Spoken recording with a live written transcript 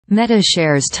Meta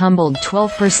shares tumbled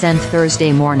 12%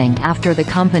 Thursday morning after the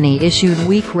company issued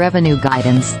weak revenue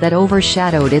guidance that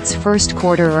overshadowed its first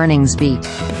quarter earnings beat.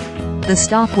 The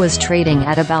stock was trading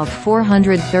at about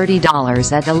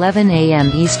 $430 at 11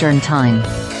 a.m. Eastern Time,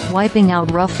 wiping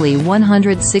out roughly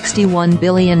 $161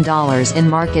 billion in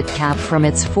market cap from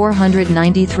its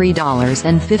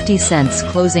 $493.50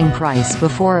 closing price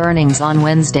before earnings on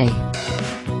Wednesday.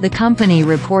 The company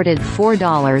reported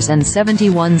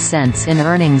 $4.71 in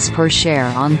earnings per share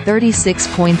on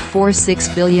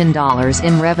 $36.46 billion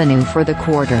in revenue for the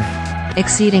quarter,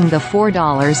 exceeding the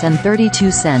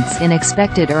 $4.32 in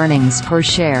expected earnings per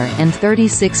share and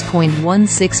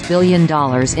 $36.16 billion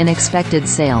in expected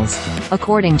sales,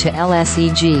 according to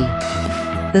LSEG.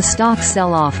 The stock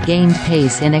sell-off gained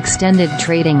pace in extended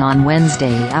trading on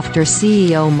Wednesday after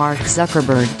CEO Mark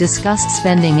Zuckerberg discussed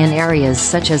spending in areas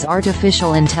such as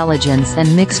artificial intelligence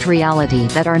and mixed reality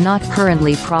that are not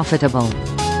currently profitable.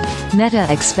 Meta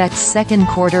expects second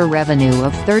quarter revenue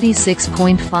of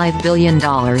 $36.5 billion to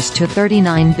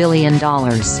 $39 billion.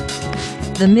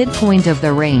 The midpoint of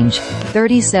the range,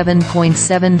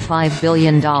 $37.75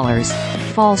 billion,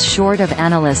 falls short of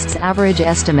analysts' average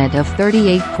estimate of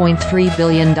 $38.3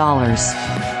 billion.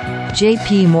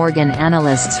 JPMorgan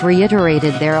analysts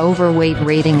reiterated their overweight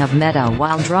rating of Meta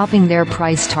while dropping their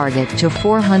price target to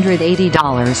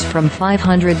 $480 from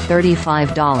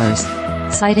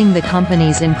 $535, citing the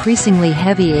company's increasingly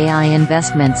heavy AI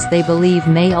investments they believe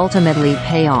may ultimately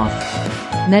pay off.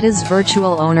 Meta's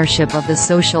virtual ownership of the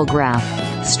social graph,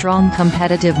 strong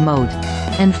competitive moat,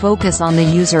 and focus on the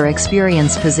user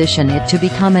experience position it to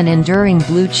become an enduring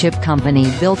blue-chip company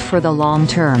built for the long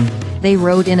term, they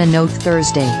wrote in a note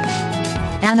Thursday.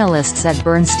 Analysts at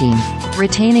Bernstein,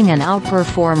 retaining an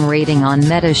outperform rating on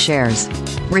Meta shares,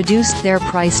 reduced their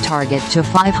price target to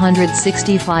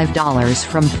 $565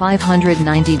 from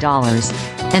 $590,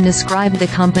 and described the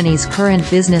company's current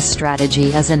business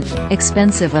strategy as an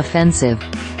expensive offensive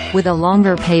with a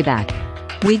longer payback.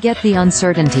 "We get the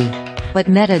uncertainty, but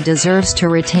Meta deserves to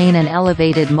retain an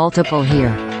elevated multiple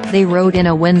here," they wrote in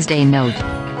a Wednesday note.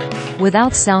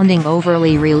 Without sounding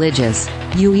overly religious,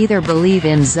 "You either believe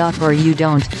in Zuck or you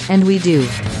don't, and we do."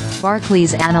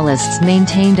 Barclays analysts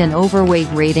maintained an overweight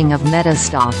rating of Meta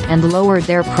stock and lowered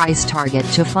their price target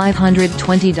to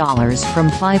 $520 from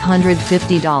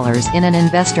 $550 in an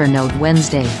investor note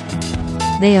Wednesday.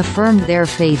 They affirmed their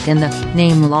faith in the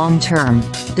name long term,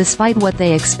 despite what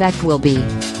they expect will be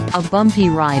a bumpy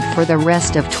ride for the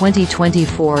rest of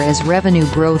 2024 as revenue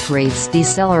growth rates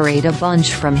decelerate a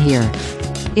bunch from here.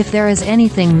 If there is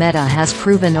anything Meta has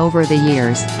proven over the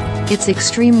years, it's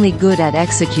extremely good at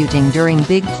executing during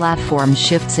big platform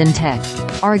shifts in tech,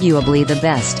 arguably the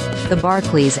best, the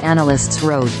Barclays analysts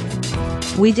wrote.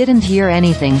 "We didn't hear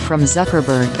anything from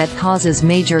Zuckerberg that causes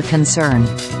major concern."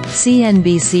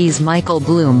 CNBC's Michael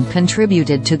Bloom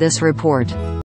contributed to this report.